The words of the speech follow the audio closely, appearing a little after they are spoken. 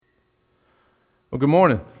Well, good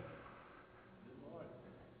morning.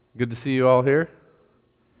 Good to see you all here.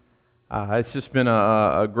 It's just been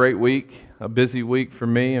a great week, a busy week for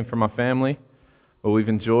me and for my family, but we've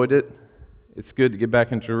enjoyed it. It's good to get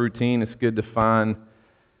back into a routine. It's good to find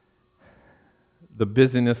the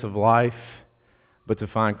busyness of life, but to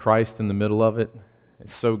find Christ in the middle of it.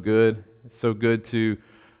 It's so good. It's so good to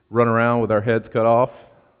run around with our heads cut off,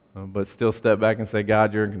 but still step back and say,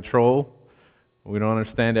 God, you're in control. We don't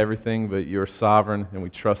understand everything, but you're sovereign, and we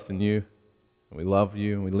trust in you, and we love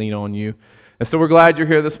you, and we lean on you. And so we're glad you're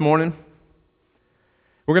here this morning.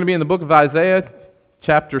 We're going to be in the book of Isaiah,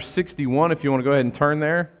 chapter 61. If you want to go ahead and turn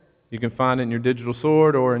there, you can find it in your digital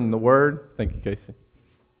sword or in the Word. Thank you, Casey.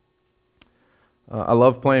 I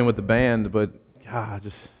love playing with the band, but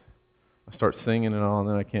God, I start singing and all, and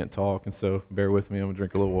then I can't talk, and so bear with me. I'm going to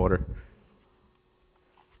drink a little water.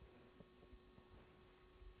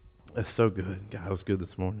 That's so good. God, it was good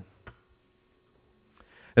this morning.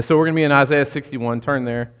 And so we're going to be in Isaiah 61. Turn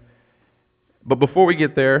there. But before we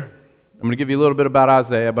get there, I'm going to give you a little bit about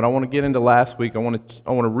Isaiah, but I want to get into last week. I want to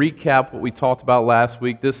recap what we talked about last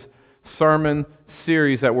week. This sermon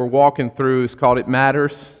series that we're walking through is called It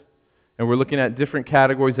Matters, and we're looking at different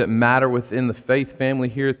categories that matter within the faith family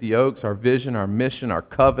here at the Oaks: our vision, our mission, our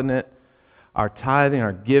covenant, our tithing,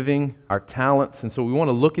 our giving, our talents. And so we want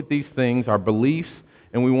to look at these things, our beliefs,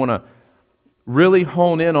 and we want to really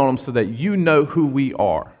hone in on them so that you know who we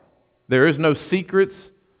are. There is no secrets.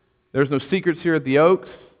 There's no secrets here at the Oaks.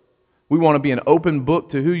 We want to be an open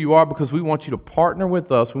book to who you are because we want you to partner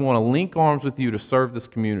with us. We want to link arms with you to serve this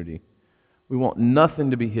community. We want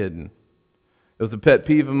nothing to be hidden. It was a pet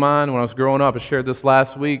peeve of mine when I was growing up. I shared this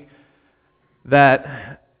last week,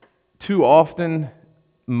 that too often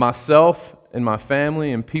myself and my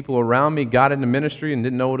family and people around me got into ministry and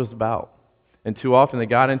didn't know what it was about. And too often they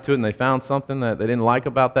got into it and they found something that they didn't like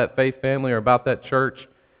about that faith family or about that church,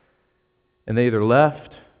 and they either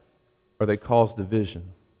left or they caused division.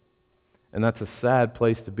 And that's a sad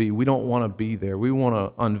place to be. We don't want to be there. We want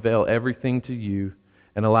to unveil everything to you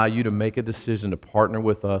and allow you to make a decision to partner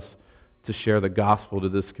with us to share the gospel to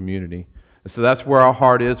this community. And so that's where our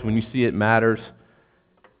heart is. When you see it matters,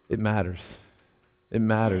 it matters. It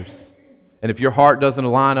matters. And if your heart doesn't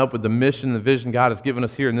line up with the mission, the vision God has given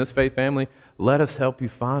us here in this faith family, let us help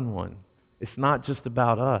you find one. It's not just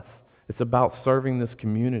about us. It's about serving this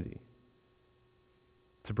community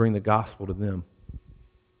to bring the gospel to them.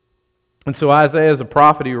 And so Isaiah, as a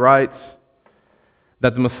prophet, he writes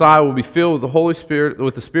that the Messiah will be filled with the Holy Spirit,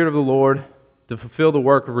 with the Spirit of the Lord, to fulfill the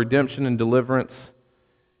work of redemption and deliverance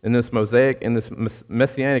in this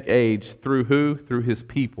messianic age. Through who? Through His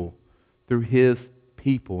people. Through His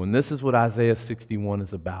people. And this is what Isaiah 61 is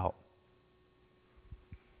about.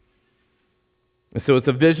 And so it's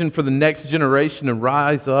a vision for the next generation to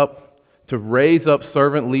rise up, to raise up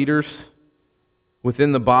servant leaders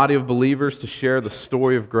within the body of believers to share the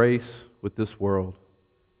story of grace with this world.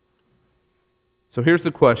 So here's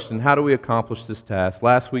the question: how do we accomplish this task?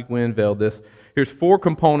 Last week we unveiled this. Here's 4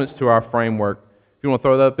 components to our framework. If you want to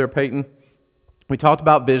throw that up there, Peyton. We talked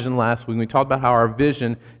about vision last week. We talked about how our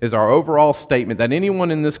vision is our overall statement that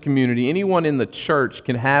anyone in this community, anyone in the church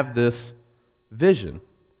can have this vision,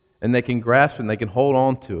 and they can grasp it and they can hold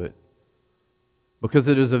on to it. Because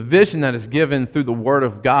it is a vision that is given through the Word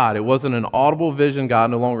of God. It wasn't an audible vision.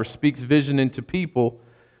 God no longer speaks vision into people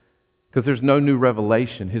because there's no new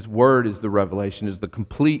revelation. His Word is the revelation, is the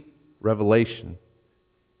complete revelation.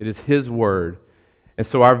 It is His Word. And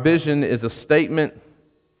so our vision is a statement,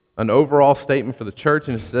 an overall statement for the church,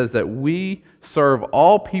 and it says that we serve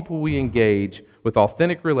all people we engage with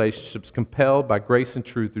authentic relationships compelled by grace and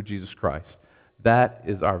truth through Jesus Christ. That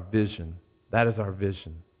is our vision. That is our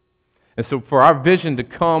vision. And so for our vision to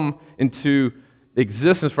come into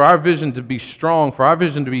existence, for our vision to be strong, for our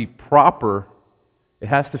vision to be proper, it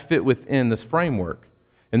has to fit within this framework.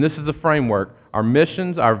 And this is the framework: our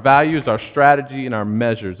missions, our values, our strategy, and our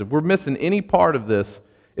measures. If we're missing any part of this,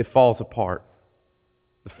 it falls apart.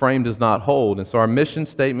 The frame does not hold. And so our mission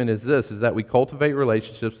statement is this, is that we cultivate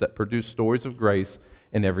relationships that produce stories of grace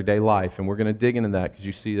in everyday life. And we're going to dig into that because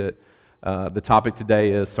you see that the topic today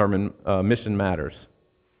is Mission Matters.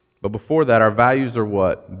 But before that, our values are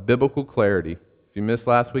what? Biblical clarity. If you missed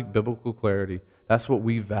last week, biblical clarity. That's what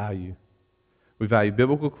we value. We value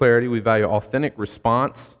biblical clarity. We value authentic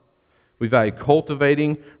response. We value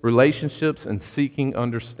cultivating relationships and seeking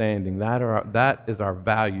understanding. That is our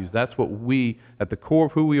values. That's what we, at the core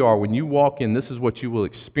of who we are, when you walk in, this is what you will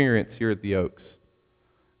experience here at the Oaks.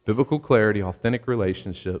 Biblical clarity, authentic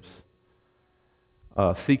relationships,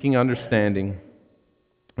 seeking understanding,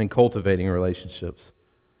 and cultivating relationships.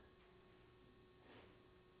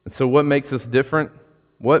 So what makes us different?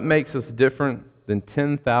 What makes us different than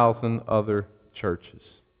 10,000 other churches?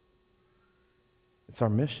 It's our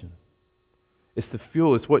mission. It's the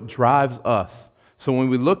fuel. It's what drives us. So when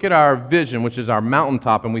we look at our vision, which is our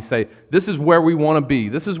mountaintop, and we say, this is where we want to be.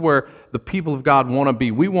 This is where the people of God want to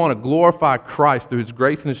be. We want to glorify Christ through His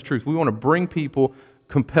grace and His truth. We want to bring people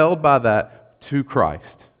compelled by that to Christ.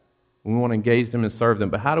 We want to engage them and serve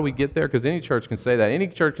them. But how do we get there? Because any church can say that. Any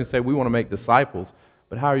church can say, we want to make disciples.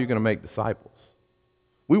 But how are you going to make disciples?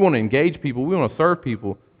 We want to engage people. We want to serve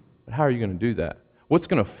people. But how are you going to do that? What's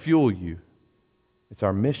going to fuel you? It's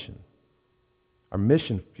our mission. Our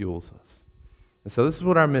mission fuels us. And so this is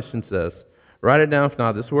what our mission says. Write it down if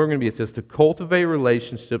not. This is where we're going to be. It says to cultivate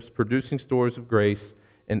relationships, producing stories of grace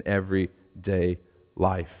in everyday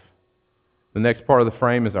life. The next part of the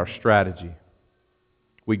frame is our strategy.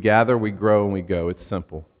 We gather, we grow, and we go. It's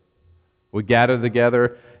simple. We gather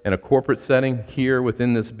together in a corporate setting here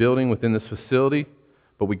within this building, within this facility,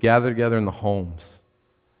 but we gather together in the homes.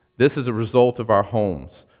 This is a result of our homes.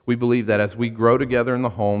 We believe that as we grow together in the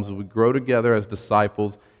homes, as we grow together as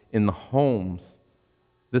disciples in the homes,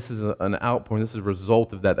 this is an outpouring. This is a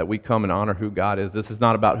result of that we come and honor who God is. This is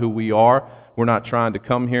not about who we are. We're not trying to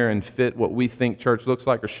come here and fit what we think church looks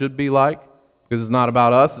like or should be like, because it's not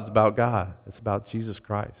about us. It's about God. It's about Jesus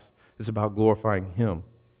Christ. It's about glorifying Him.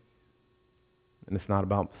 And it's not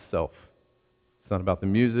about self. It's not about the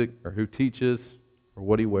music or who teaches or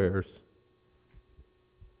what he wears.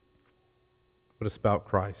 But it's about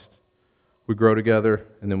Christ. We grow together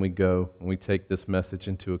and then we go and we take this message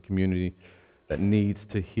into a community that needs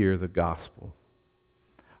to hear the gospel.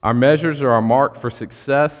 Our measures are our mark for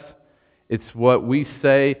success. It's what we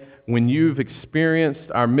say when you've experienced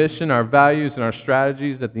our mission, our values, and our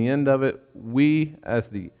strategies. At the end of it, we, as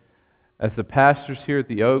the pastors here at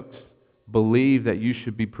the Oaks, believe that you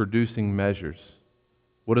should be producing measures.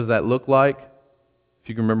 What does that look like? If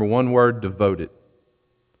you can remember one word, devoted.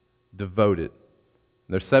 Devoted.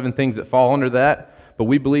 There's 7 things that fall under that, but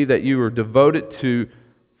we believe that you are devoted to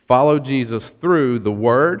follow Jesus through the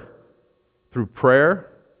Word, through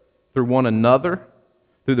prayer, through one another,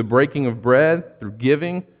 through the breaking of bread, through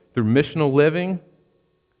giving, through missional living,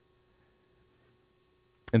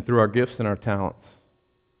 and through our gifts and our talents.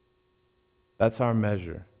 That's our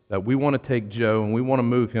measure. That we want to take Joe and we want to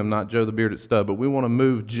move him, not Joe the bearded stud, but we want to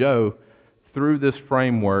move Joe through this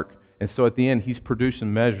framework. And so at the end, he's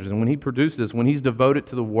producing measures. And when he produces, when he's devoted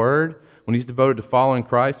to the Word, when he's devoted to following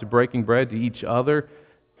Christ, to breaking bread, to each other,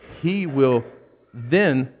 he will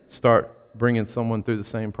then start bringing someone through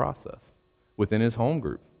the same process within his home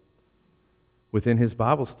group, within his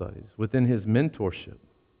Bible studies, within his mentorship,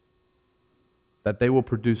 that they will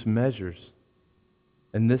produce measures.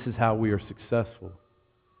 And this is how we are successful.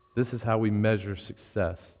 This is how we measure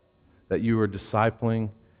success, that you are discipling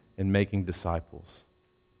and making disciples.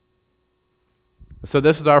 So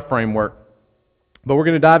this is our framework, but we're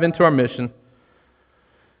going to dive into our mission.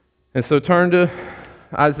 And so turn to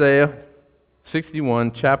Isaiah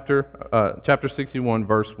 61, chapter 61,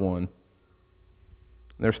 verse 1.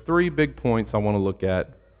 There's 3 big points I want to look at.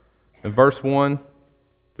 In verse 1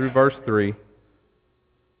 through verse 3,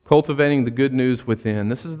 cultivating the good news within.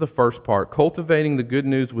 This is the first part. Cultivating the good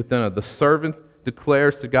news within. The servant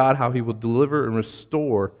declares to God how he will deliver and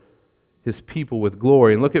restore his people with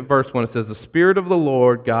glory. And look at verse 1. It says, the Spirit of the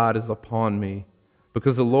Lord God is upon me,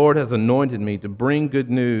 because the Lord has anointed me to bring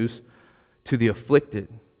good news to the afflicted.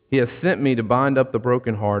 He has sent me to bind up the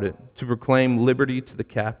brokenhearted, to proclaim liberty to the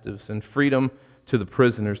captives and freedom to the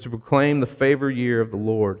prisoners, to proclaim the favor year of the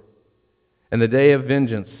Lord and the day of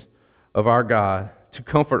vengeance of our God, to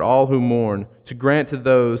comfort all who mourn, to grant to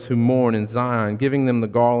those who mourn in Zion, giving them the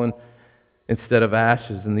garland instead of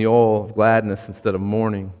ashes, and the oil of gladness instead of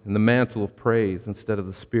mourning, and the mantle of praise instead of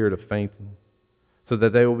the spirit of fainting, so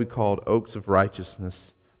that they will be called oaks of righteousness,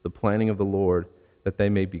 the planting of the Lord, that they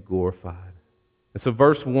may be glorified. And so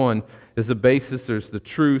verse 1 is the basis. There's the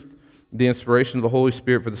truth, the inspiration of the Holy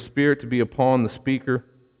Spirit. For the Spirit to be upon the speaker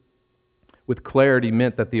with clarity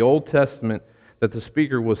meant that the Old Testament, that the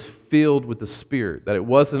speaker was filled with the Spirit, that it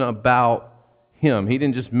wasn't about him. He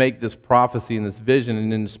didn't just make this prophecy and this vision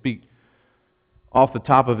and then speak off the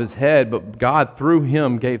top of his head, but God, through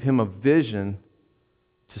him, gave him a vision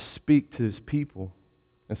to speak to his people.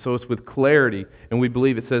 And so it's with clarity, and we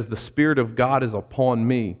believe it says, the Spirit of God is upon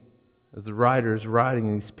me. As the writer is writing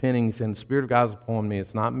and he's penning, he's saying, the Spirit of God is upon me.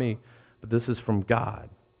 It's not me, but this is from God.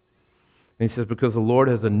 And he says, because the Lord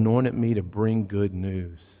has anointed me to bring good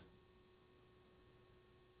news.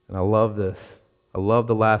 And I love this. I love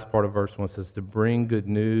the last part of verse 1. It says, to bring good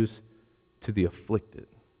news to the afflicted.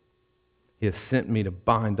 He has sent me to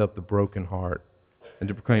bind up the broken heart, and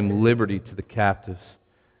to proclaim liberty to the captives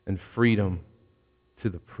and freedom to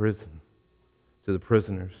the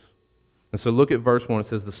prisoners. And so look at verse 1. It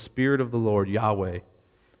says, the Spirit of the Lord, Yahweh, it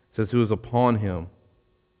says, who is upon him.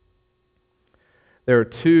 There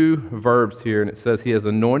are two verbs here, and it says, he has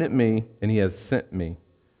anointed me and he has sent me.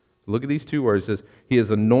 Look at these two words. It says, he has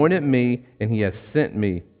anointed me and he has sent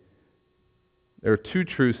me. There are two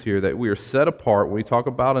truths here, that we are set apart. When we talk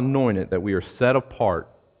about anointed, that we are set apart.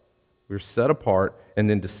 We are set apart, and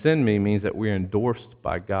then to send me means that we are endorsed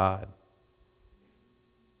by God.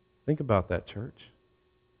 Think about that, church.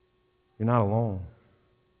 You're not alone.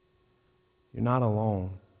 You're not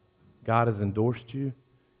alone. God has endorsed you,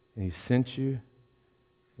 and He sent you,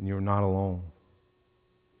 and you're not alone.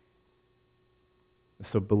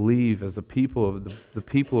 So believe, as the people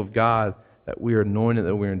of God, that we are anointed,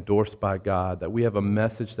 that we're endorsed by God, that we have a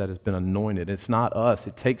message that has been anointed. It's not us.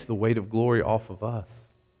 It takes the weight of glory off of us.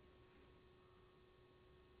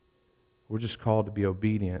 We're just called to be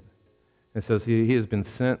obedient. It says he has been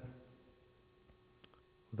sent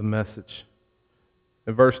with a message.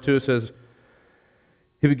 In verse 2 it says,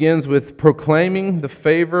 he begins with proclaiming the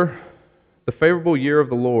favorable year of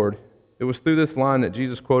the Lord. It was through this line that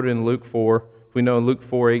Jesus quoted in Luke 4. We know in Luke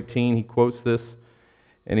 4:18 he quotes this,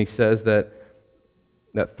 and he says that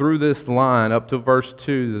through this line, up to verse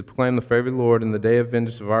 2, to proclaim the favor of the Lord in the day of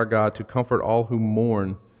vengeance of our God, to comfort all who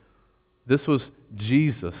mourn. This was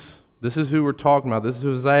Jesus. This is who we're talking about. This is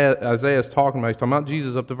who Isaiah is talking about. He's talking about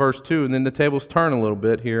Jesus up to verse 2, and then the tables turn a little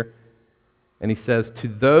bit here. And he says, to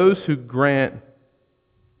grant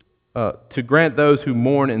those who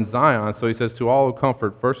mourn in Zion. So he says, to all who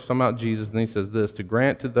comfort. First he's talking about Jesus, and then he says this, to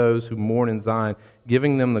grant to those who mourn in Zion,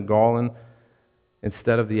 giving them the garland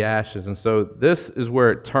instead of the ashes. And so this is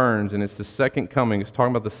where it turns, and it's the second coming. It's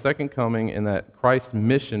talking about the second coming and that Christ's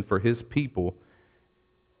mission for His people.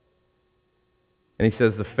 And he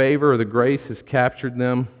says the favor or the grace has captured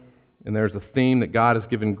them, and there's a theme that God has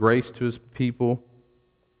given grace to His people,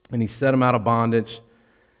 and He set them out of bondage.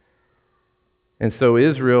 And so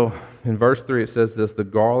Israel, in verse 3 it says this, the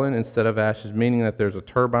garland instead of ashes, meaning that there's a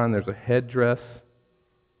turban, there's a headdress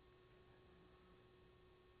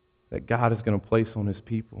that God is going to place on His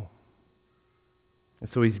people. And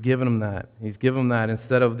so He's given them that. He's given them that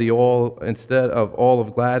instead of all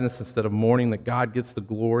of gladness, instead of mourning, that God gets the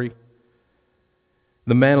glory.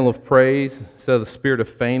 The mantle of praise instead of the spirit of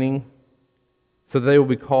fainting, so they will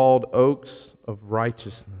be called oaks of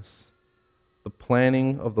righteousness, the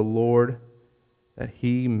planting of the Lord, that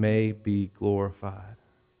He may be glorified.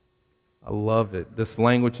 I love it. This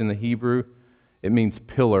language in the Hebrew, it means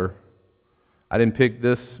pillar. I didn't pick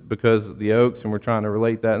this because of the oaks, and we're trying to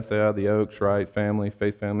relate that and say, the oaks, right? Family,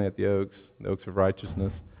 faith family at the oaks of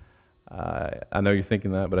righteousness. I know you're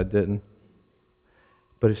thinking that, but I didn't.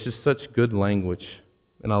 But it's just such good language.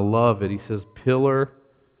 And I love it. He says, pillar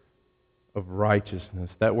of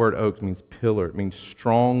righteousness. That word oaks means pillar. It means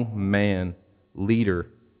strong man, leader,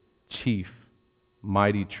 chief,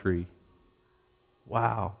 mighty tree.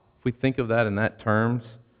 Wow. If we think of that in that terms,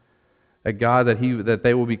 that God, that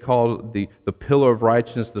they will be called the pillar of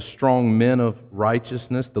righteousness, the strong men of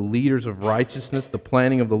righteousness, the leaders of righteousness, the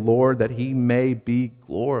planting of the Lord, that He may be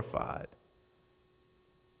glorified.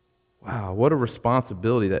 Wow, what a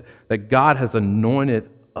responsibility that God has anointed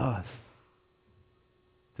us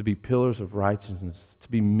to be pillars of righteousness, to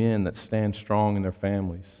be men that stand strong in their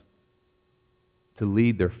families, to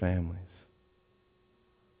lead their families.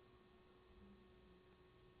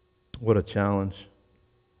 What a challenge.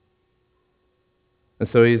 And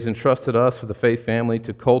so He's entrusted us with the faith family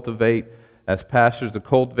to cultivate, as pastors, to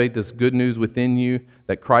cultivate this good news within you,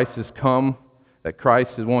 that Christ has come, that Christ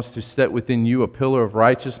wants to set within you a pillar of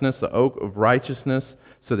righteousness, the oak of righteousness,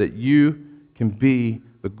 so that you can be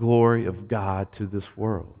the glory of God to this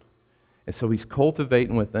world. And so He's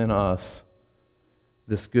cultivating within us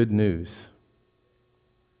this good news.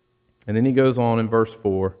 And then He goes on in verse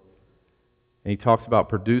 4, and He talks about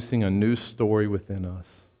producing a new story within us.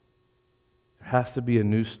 There has to be a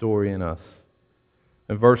new story in us.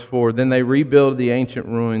 In verse 4, then they rebuilt the ancient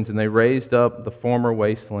ruins, and they raised up the former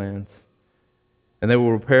wastelands. And they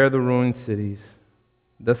will repair the ruined cities,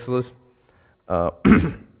 desolate of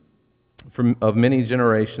many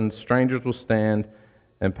generations. Strangers will stand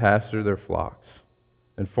and pasture their flocks.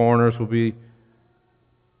 And foreigners will be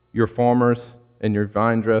your farmers and your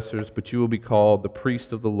vine dressers, but you will be called the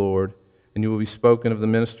priest of the Lord, and you will be spoken of the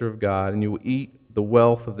minister of God, and you will eat the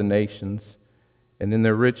wealth of the nations, and in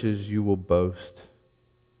their riches you will boast.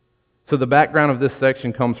 So the background of this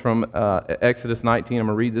section comes from Exodus 19. I'm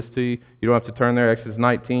going to read this to you. You don't have to turn there. Exodus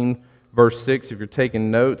 19, verse 6, if you're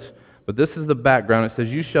taking notes. But this is the background. It says,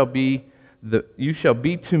 you shall be You shall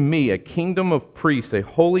be to me a kingdom of priests, a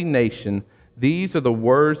holy nation. These are the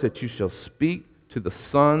words that you shall speak to the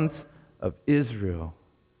sons of Israel.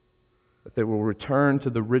 That they will return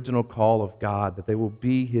to the original call of God, that they will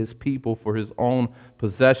be His people for His own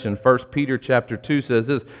possession. 1 Peter chapter 2 says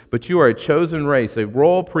this, "But you are a chosen race, a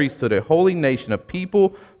royal priesthood, a holy nation, a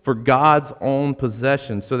people for God's own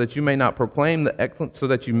possession, so that you may proclaim the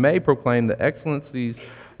excellencies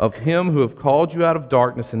of Him who have called you out of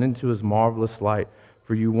darkness and into His marvelous light.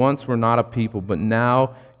 For you once were not a people, but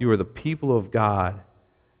now you are the people of God.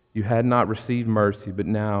 You had not received mercy, but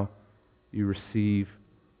now you receive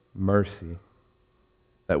mercy."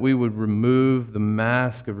 That we would remove the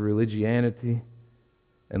mask of religiosity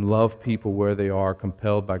and love people where they are,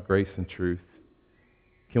 compelled by grace and truth.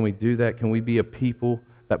 Can we do that? Can we be a people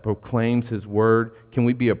that proclaims His word? Can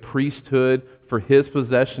we be a priesthood for His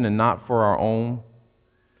possession and not for our own?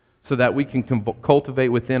 So that we can cultivate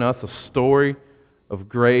within us a story of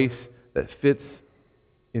grace that fits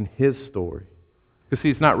in His story. Because see,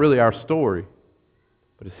 it's not really our story,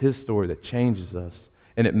 but it's His story that changes us.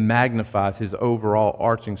 And it magnifies His overall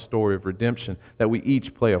arching story of redemption, that we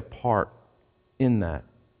each play a part in that.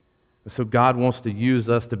 And so God wants to use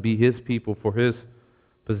us to be His people for His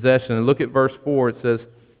possession. And look at verse 4. It says,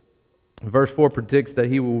 verse 4 predicts that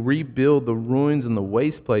He will rebuild the ruins and the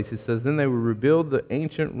waste places. It says, "Then they will rebuild the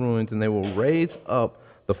ancient ruins, and they will raise up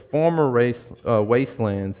the former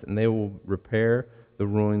wastelands, and they will repair the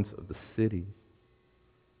ruins of the city."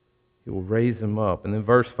 He will raise them up. And then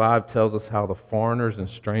verse 5 tells us how the foreigners and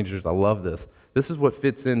strangers, I love this. This is what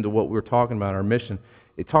fits into what we're talking about, our mission.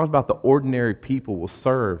 It talks about the ordinary people will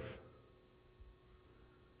serve.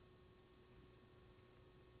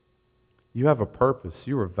 You have a purpose.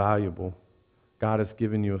 You are valuable. God has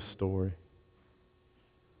given you a story.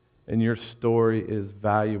 And your story is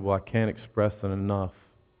valuable. I can't express it enough.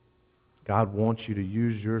 God wants you to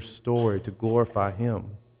use your story to glorify Him.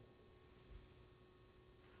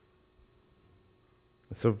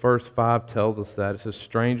 So verse 5 tells us that. It says,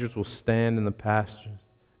 "Strangers will stand in the pastures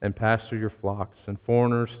and pasture your flocks, and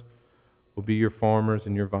foreigners will be your farmers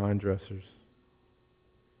and your vine dressers.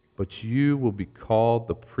 But you will be called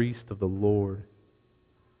the priest of the Lord.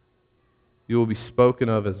 You will be spoken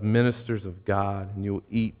of as ministers of God, and you will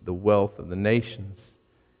eat the wealth of the nations,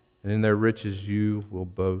 and in their riches you will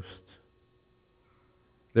boast."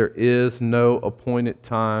 There is no appointed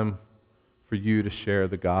time for you to share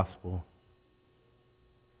the gospel.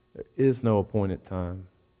 There is no appointed time.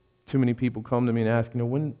 Too many people come to me and ask,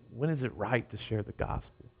 when is it right to share the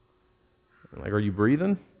gospel? I'm like, are you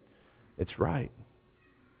breathing? It's right.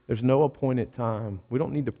 There's no appointed time. We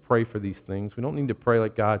don't need to pray for these things. We don't need to pray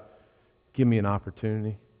like, "God, give me an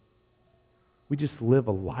opportunity." We just live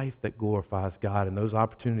a life that glorifies God, and those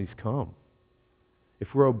opportunities come.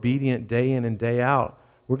 If we're obedient day in and day out,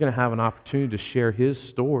 we're going to have an opportunity to share His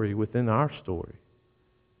story within our story.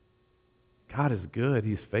 God is good.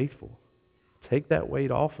 He's faithful. Take that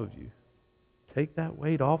weight off of you. Take that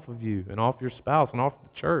weight off of you and off your spouse and off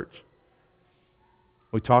the church.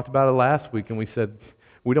 We talked about it last week, and we said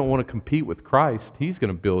we don't want to compete with Christ. He's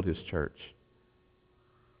going to build His church.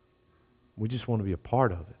 We just want to be a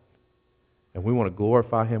part of it. And we want to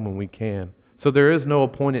glorify Him when we can. So there is no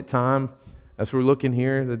appointed time. As we're looking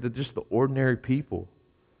here, that just the ordinary people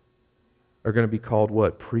are going to be called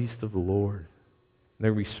what? Priests of the Lord.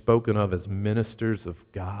 They're going to be spoken of as ministers of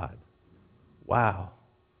God. Wow.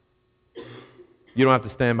 You don't have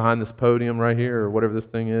to stand behind this podium right here or whatever this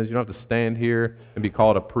thing is. You don't have to stand here and be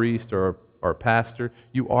called a priest or a pastor.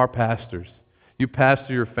 You are pastors. You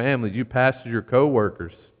pastor your families. You pastor your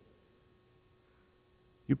co-workers.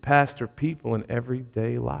 You pastor people in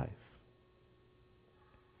everyday life.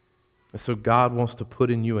 And so God wants to put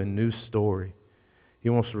in you a new story. He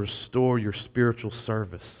wants to restore your spiritual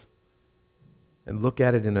service. And look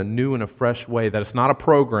at it in a new and a fresh way. That it's not a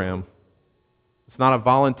program. It's not a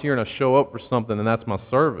volunteer and I show up for something and that's my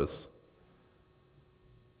service.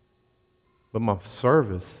 But my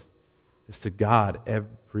service is to God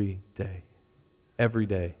every day. Every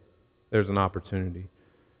day there's an opportunity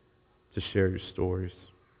to share your stories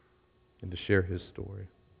and to share His story.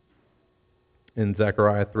 And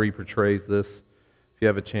Zechariah 3 portrays this. If you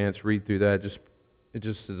have a chance, read through that. It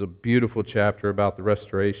just is a beautiful chapter about the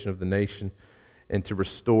restoration of the nation and to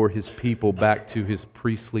restore His people back to His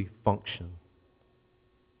priestly function.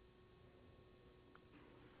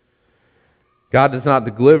 God does not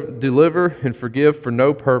deliver and forgive for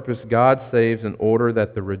no purpose. God saves in order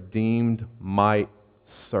that the redeemed might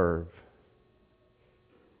serve.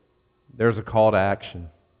 There's a call to action.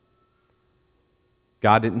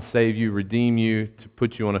 God didn't save you, redeem you to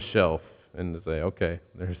put you on a shelf. and to say, okay,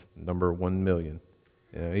 there's number 1 million.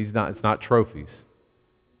 You know, it's not trophies.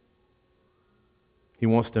 He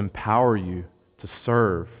wants to empower you to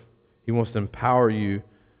serve. He wants to empower you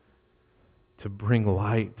to bring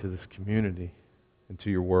light to this community and to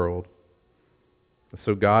your world. And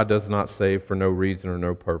so God does not save for no reason or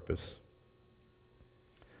no purpose,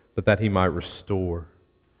 but that He might restore,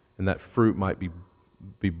 and that fruit might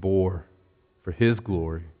be bore for His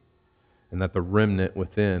glory, and that the remnant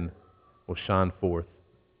within will shine forth.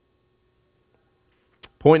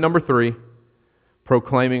 Point number 3,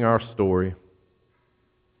 proclaiming our story.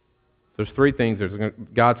 There's 3 things.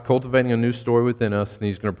 God's cultivating a new story within us, and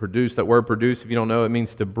He's going to produce. That word produce, if you don't know, it means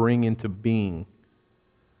to bring into being.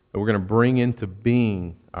 That we're going to bring into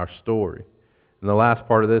being our story. And the last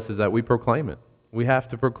part of this is that we proclaim it. We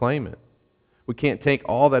have to proclaim it. We can't take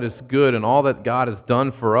all that is good and all that God has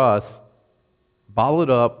done for us, bottle it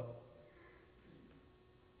up,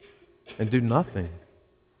 and do nothing.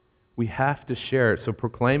 We have to share it. So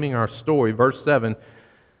proclaiming our story, verse 7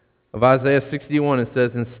 of Isaiah 61, it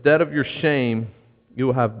says, instead of your shame, you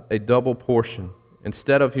will have a double portion.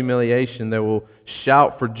 Instead of humiliation, they will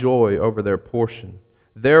shout for joy over their portion.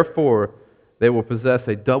 Therefore, they will possess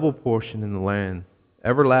a double portion in the land.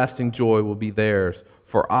 Everlasting joy will be theirs.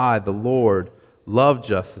 For I, the Lord, love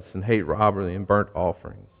justice and hate robbery and burnt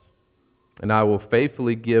offerings. And I will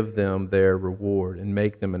faithfully give them their reward and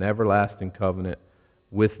make them an everlasting covenant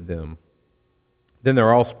with them. Then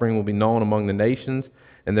their offspring will be known among the nations,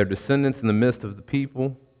 and their descendants in the midst of the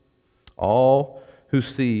people. All who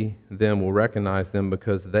see them will recognize them,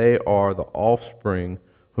 because they are the offspring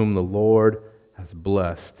whom the Lord has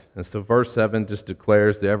blessed. And so verse 7 just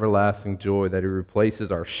declares the everlasting joy that He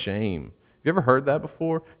replaces our shame. Have you ever heard that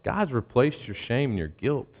before? God's replaced your shame and your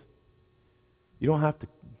guilt. You don't have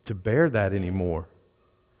to bear that anymore.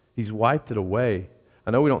 He's wiped it away.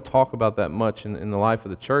 I know we don't talk about that much in the life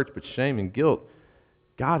of the church, but shame and guilt,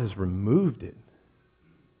 God has removed it.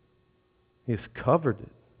 He has covered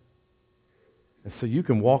it. And so you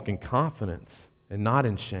can walk in confidence and not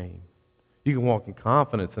in shame. You can walk in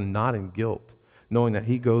confidence and not in guilt, knowing that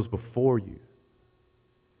He goes before you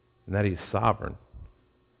and that He is sovereign.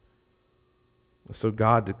 So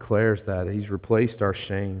God declares that He's replaced our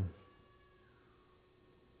shame.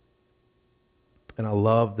 And I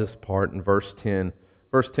love this part in verse 10.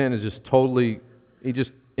 Verse 10 is just totally, He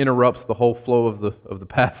just interrupts the whole flow of the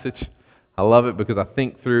passage. I love it because I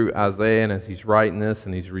think through Isaiah, and as he's writing this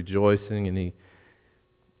and he's rejoicing, and he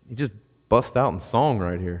just busts out in song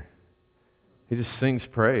right here. He just sings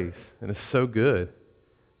praise, and it's so good.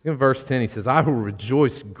 In verse 10 he says, I will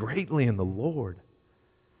rejoice greatly in the Lord.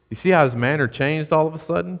 You see how his manner changed all of a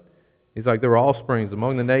sudden? He's like, there were offsprings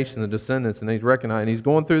among the nations, the descendants, and he's recognizing, and he's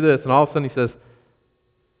going through this, and all of a sudden he says,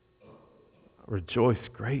 rejoice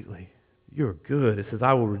greatly. You are good. It says,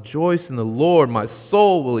 I will rejoice in the Lord. My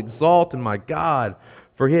soul will exalt in my God,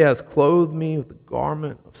 for He has clothed me with the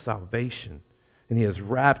garment of salvation, and He has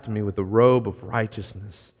wrapped me with the robe of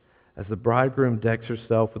righteousness. As the bridegroom decks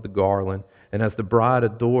herself with the garland, and as the bride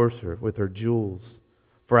adores her with her jewels.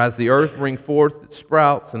 For as the earth brings forth its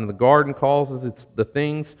sprouts, and the garden causes the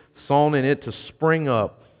things sown in it to spring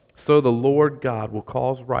up, so the Lord God will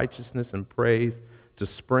cause righteousness and praise to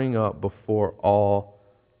spring up before all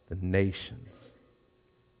the nations.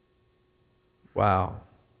 Wow.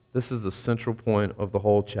 This is the central point of the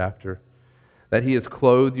whole chapter. That He has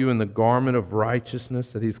clothed you in the garment of righteousness,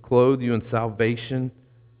 that He's clothed you in salvation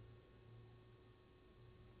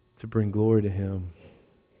to bring glory to Him.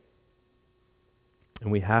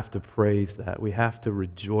 And we have to praise that. We have to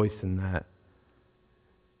rejoice in that.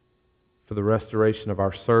 For the restoration of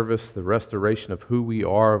our service, the restoration of who we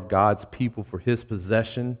are, of God's people for His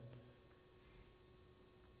possession,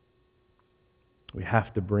 we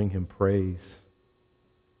have to bring Him praise.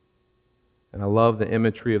 And I love the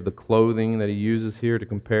imagery of the clothing that he uses here to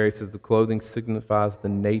compare. He says the clothing signifies the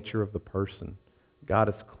nature of the person. God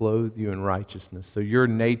has clothed you in righteousness. So your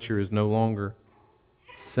nature is no longer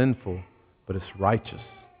sinful, but it's righteous.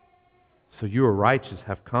 So you are righteous.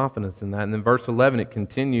 Have confidence in that. And then verse 11, it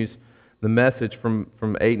continues the message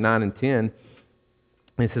from 8, 9, and 10.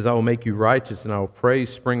 It says, I will make you righteous, and I will praise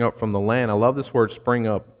spring up from the land. I love this word, spring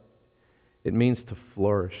up. It means to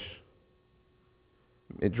flourish.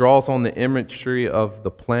 It draws on the imagery of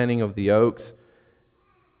the planting of the oaks,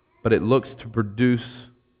 but it looks to produce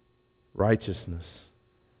righteousness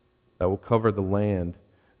that will cover the land.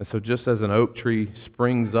 And so just as an oak tree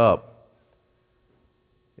springs up,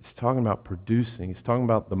 it's talking about producing. It's talking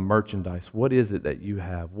about the merchandise. What is it that you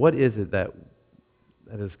have? What is it that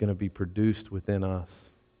is going to be produced within us?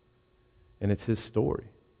 And it's His story.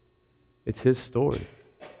 It's His story.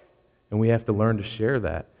 And we have to learn to share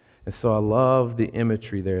that. And so I love the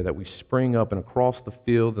imagery there that we spring up and across the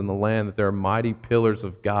fields and the land that there are mighty pillars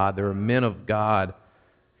of God. There are men of God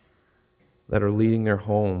that are leading their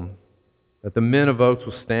home. That the men of Oaks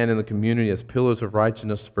will stand in the community as pillars of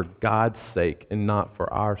righteousness for God's sake and not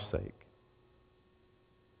for our sake.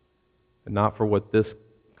 And not for what this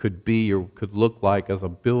could be or could look like as a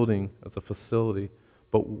building, as a facility,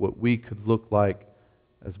 but what we could look like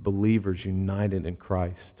as believers united in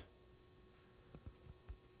Christ.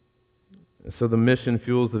 And so the mission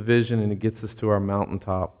fuels the vision, and it gets us to our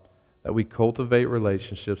mountaintop, that we cultivate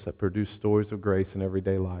relationships that produce stories of grace in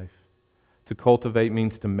everyday life. To cultivate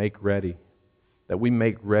means to make ready, that we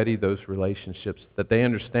make ready those relationships, that they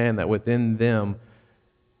understand that within them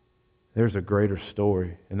there's a greater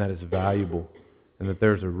story, and that is valuable, and that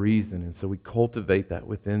there's a reason. And so we cultivate that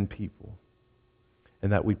within people,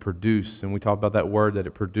 and that we produce. And we talk about that word, that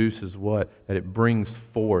it produces what? That it brings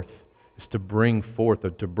forth. It's to bring forth, or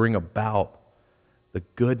to bring about the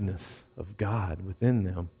goodness of God within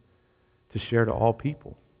them to share to all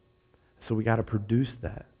people. So we got to produce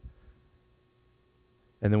that.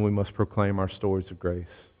 And then we must proclaim our stories of grace.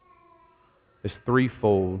 It's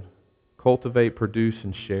threefold. Cultivate, produce,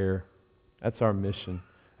 and share. That's our mission.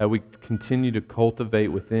 That we continue to cultivate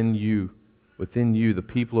within you, the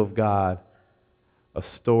people of God, a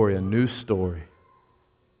story, a new story.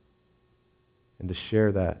 And to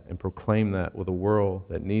share that and proclaim that with a world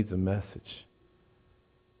that needs a message.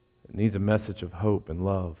 It needs a message of hope and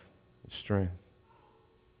love and strength.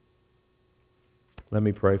 Let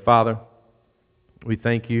me pray. Father, we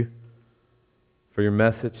thank you for your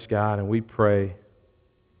message, God, and we pray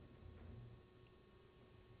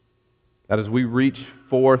that as we reach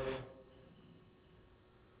forth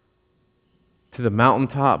to the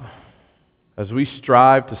mountaintop, as we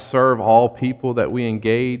strive to serve all people that we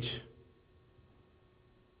engage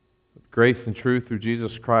with grace and truth through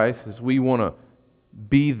Jesus Christ, as we want to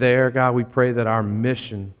be there, God, we pray that our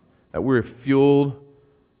mission, that we're fueled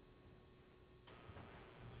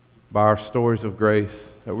by our stories of grace,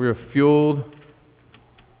 that we are fueled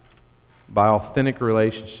by authentic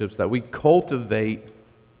relationships, that we cultivate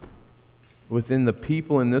within the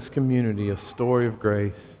people in this community a story of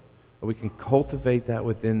grace, that we can cultivate that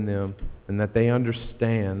within them, and that they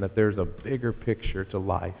understand that there's a bigger picture to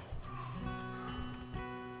life.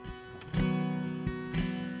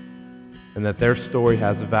 And that their story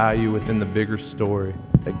has value within the bigger story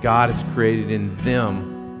that God has created in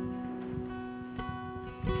them.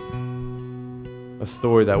 A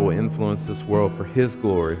story that will influence this world for His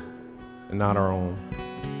glory and not our own.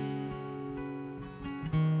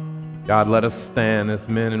 God, let us stand as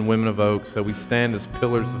men and women of Oaks, that we stand as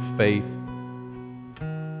pillars of faith,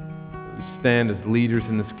 that we stand as leaders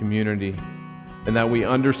in this community, and that we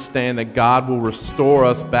understand that God will restore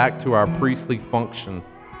us back to our priestly function,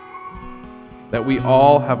 that we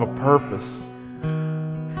all have a purpose,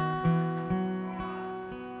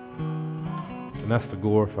 and that's to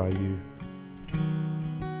glorify you.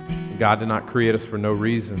 God did not create us for no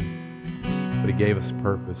reason, but He gave us a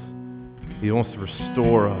purpose. He wants to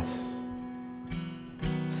restore us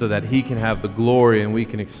so that He can have the glory and we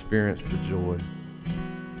can experience the joy.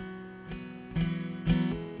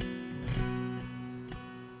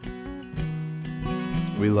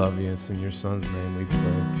 We love you. It's in your Son's name we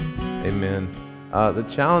pray. Amen.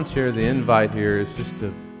 The challenge here, the invite here, is just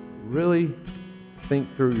to really think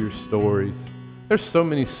through your stories. There's so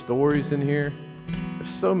many stories in here.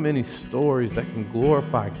 There's so many stories that can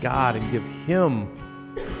glorify God and give Him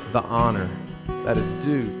the honor that is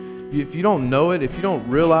due. If you don't know it, if you don't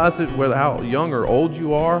realize it, whether how young or old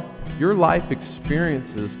you are, your life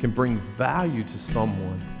experiences can bring value to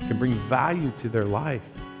someone, can bring value to their life.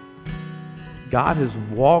 God has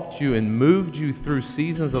walked you and moved you through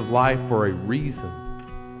seasons of life for a reason,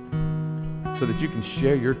 so that you can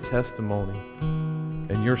share your testimony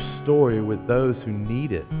and your story with those who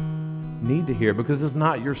need to hear, because it's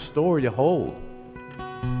not your story to hold,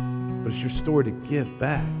 but it's your story to give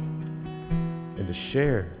back and to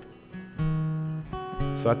share.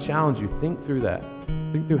 So I challenge you, think through that.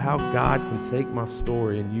 Think through how God can take my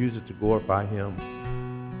story and use it to glorify Him.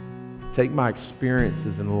 Take my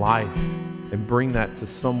experiences in life and bring that to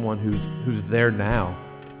someone who's there now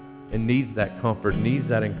and needs that comfort, needs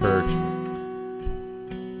that encouragement.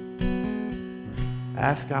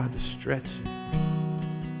 Ask God to stretch you,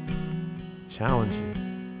 challenge you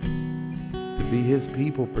to be His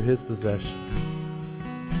people for His possession.